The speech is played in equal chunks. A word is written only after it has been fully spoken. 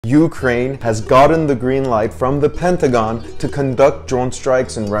Ukraine has gotten the green light from the Pentagon to conduct drone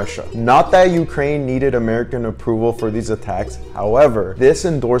strikes in Russia. Not that Ukraine needed American approval for these attacks. However, this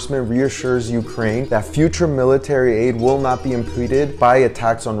endorsement reassures Ukraine that future military aid will not be impeded by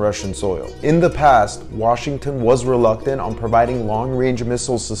attacks on Russian soil. In the past, Washington was reluctant on providing long-range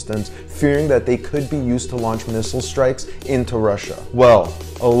missile systems, fearing that they could be used to launch missile strikes into Russia. Well,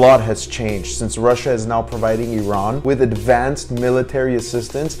 a lot has changed since Russia is now providing Iran with advanced military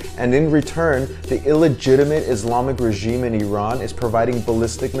assistance, and in return, the illegitimate Islamic regime in Iran is providing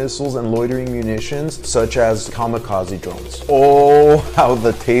ballistic missiles and loitering munitions such as kamikaze drones. Oh, how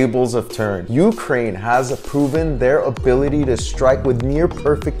the tables have turned. Ukraine has proven their ability to strike with near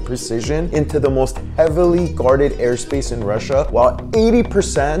perfect precision into the most heavily guarded airspace in Russia, while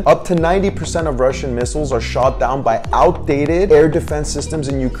 80% up to 90% of Russian missiles are shot down by outdated air defense systems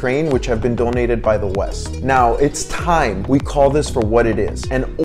in Ukraine, which have been donated by the West. Now, it's time we call this for what it is: an